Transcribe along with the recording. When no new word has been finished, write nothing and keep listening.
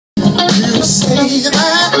You say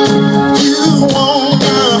that you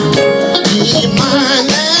wanna be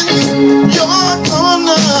mine and you're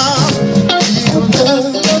gonna feel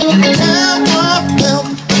love you never felt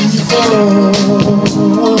before.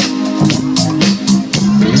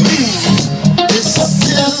 This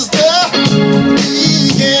is the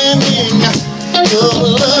beginning of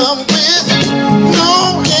love with no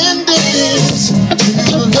endings.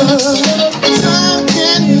 To love, time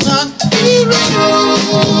cannot be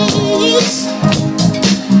reduced.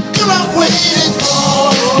 I've waited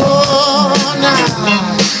all night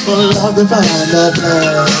for love to find a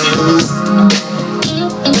place.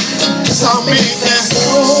 Guess I'll make that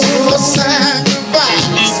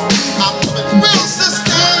sacrifice. I will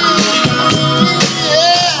sustain.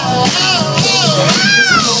 Yeah.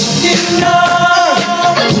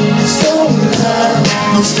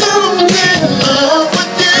 I'm still in love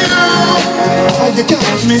with you. Oh, you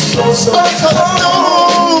got me so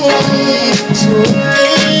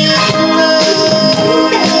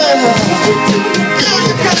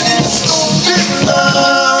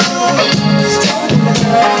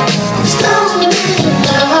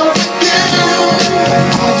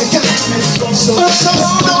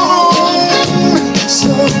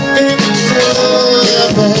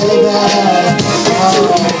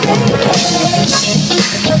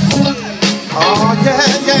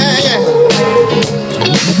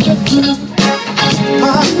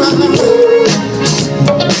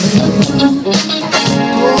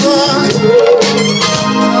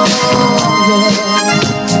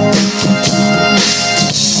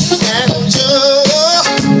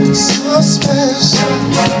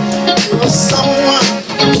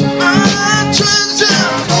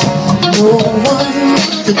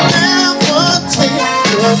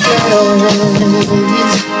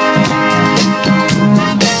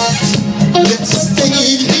let's stay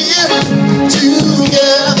here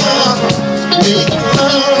together, make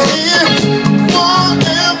love here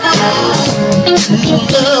forever. True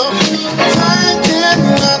love, I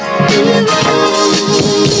cannot believe.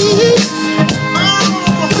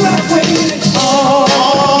 I've waited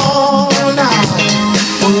all night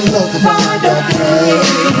for love to find a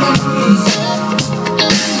place.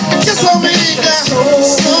 Guess I'll make that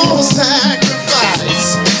soul sacrifice.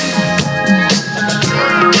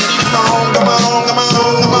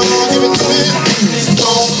 Come on, give it to me.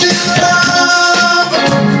 Don't be love,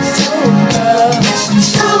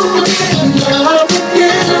 so in love with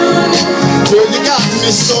you. Girl, you got me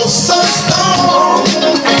so stoned, so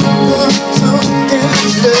in love. Give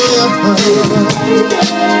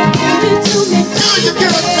it to me. Girl, you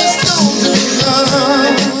got me stoned in love.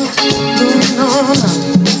 No.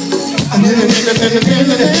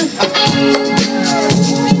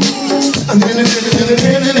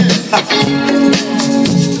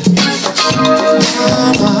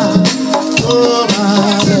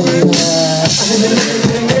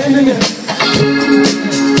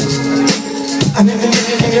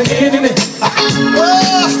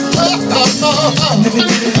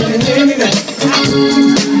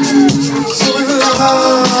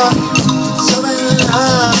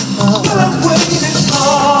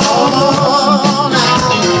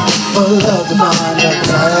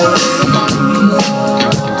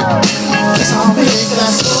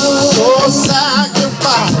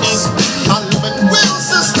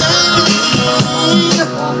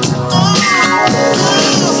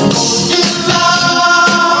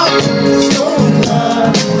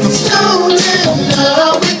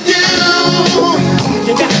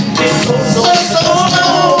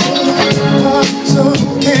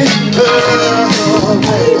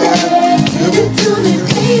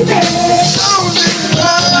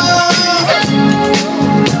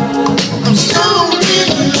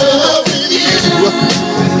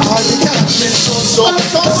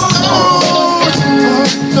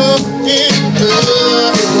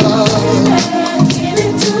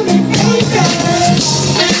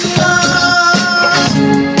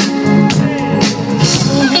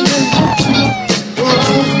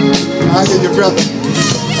 I hear you, brother.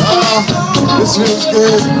 This feels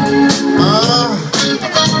good.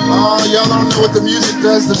 Y'all don't know what the music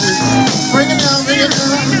does to me. Bring it down, bring it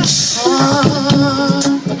down.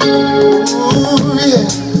 Yeah.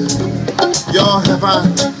 Y'all have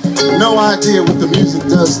no idea what the music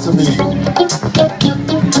does to me.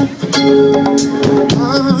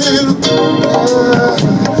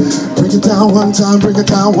 Bring it down one time, bring it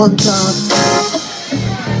down one time.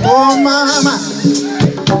 Oh my.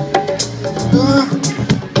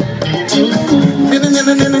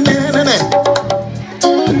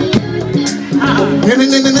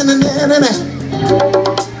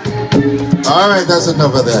 All right, that's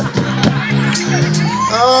enough of that.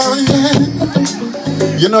 Oh yeah.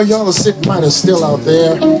 You know, y'all are sitting mighty still out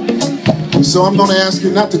there. So I'm gonna ask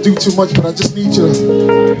you not to do too much, but I just need you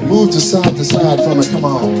to move to side for me. Come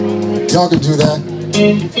on. Y'all can do that.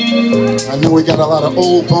 I know we got a lot of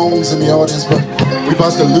old bones in the audience, but we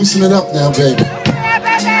about to loosen it up now, baby.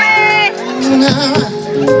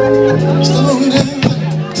 Slow down.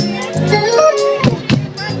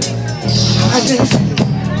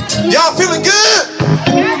 Y'all feeling good?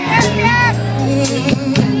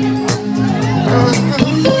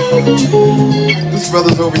 This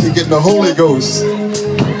brother's over here getting the Holy Ghost.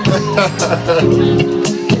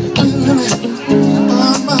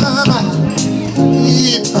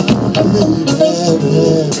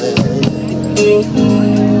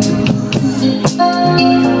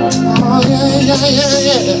 Oh, yeah.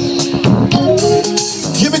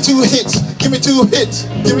 Give me 2 hits. Give me 2 hits.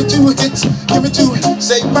 Give me 2 hits. Give me 2 hits.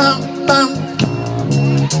 Say, bam, bam.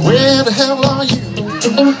 Where the hell are you?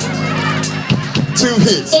 2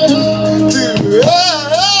 hits. 2. Oh!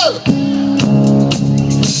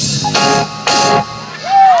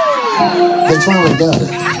 They finally got it.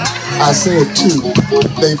 I said 2.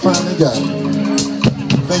 They finally got it.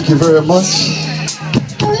 Thank you very much.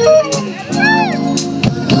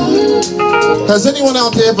 Has anyone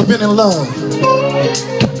out there ever been in love?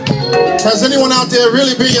 Has anyone out there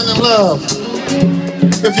really been in love?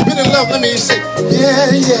 If you've been in love, let me say,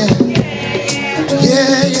 yeah, yeah.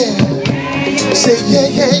 Yeah, yeah. Say, yeah,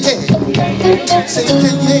 yeah, yeah. Say,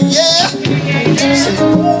 yeah, yeah, yeah. Say,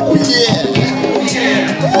 oh, yeah. Yeah.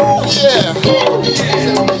 Say,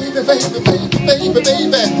 baby,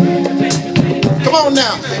 baby. Come on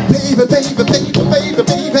now. Baby, baby, baby, baby,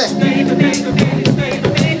 baby.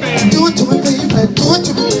 Do it to me, baby. Do it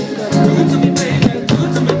to me, baby.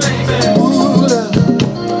 Ooh, love.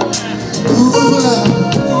 Ooh, love.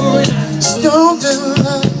 Stoned in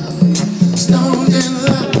love. Stoned in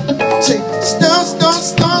love. Say, stone, stone,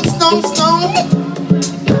 stone, stone, stone.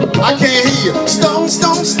 I can't hear you. Stone,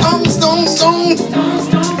 stone, stone, stone, stone.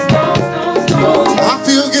 I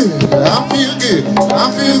feel good. I feel good. I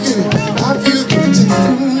feel good. I feel good.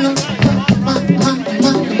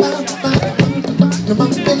 My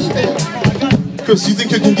baby. Chris, you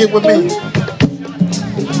think you can get with me?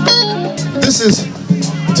 This is,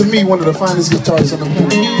 to me, one of the finest guitars on the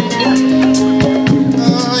planet.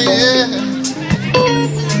 Oh yeah.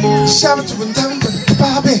 Shout it to him down to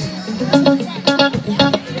Bobby.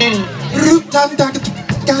 Root down down to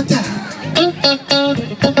Gata.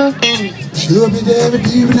 Should be there with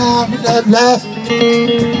you now, blah blah.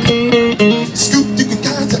 Scoop to the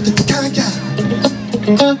Gata to the Gata.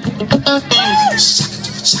 Shaka to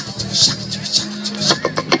it, shaka to it, shaka to it, shaka to it, shaka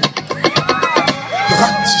to it.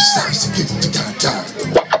 Rock to size to get to Gata.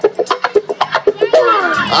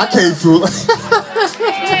 I can't fool.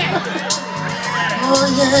 Oh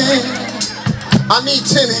yeah. I need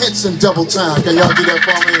 10 hits in double time. Can y'all do that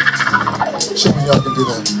for me? Show me y'all can do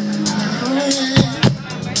that.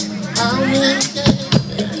 Oh yeah.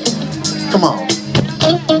 Come on.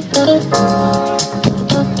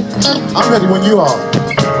 I'm ready when you are.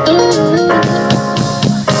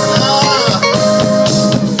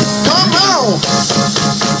 Come on.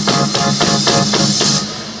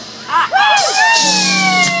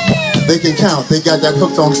 They can count. They got that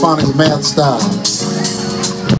hooked on phonics math style.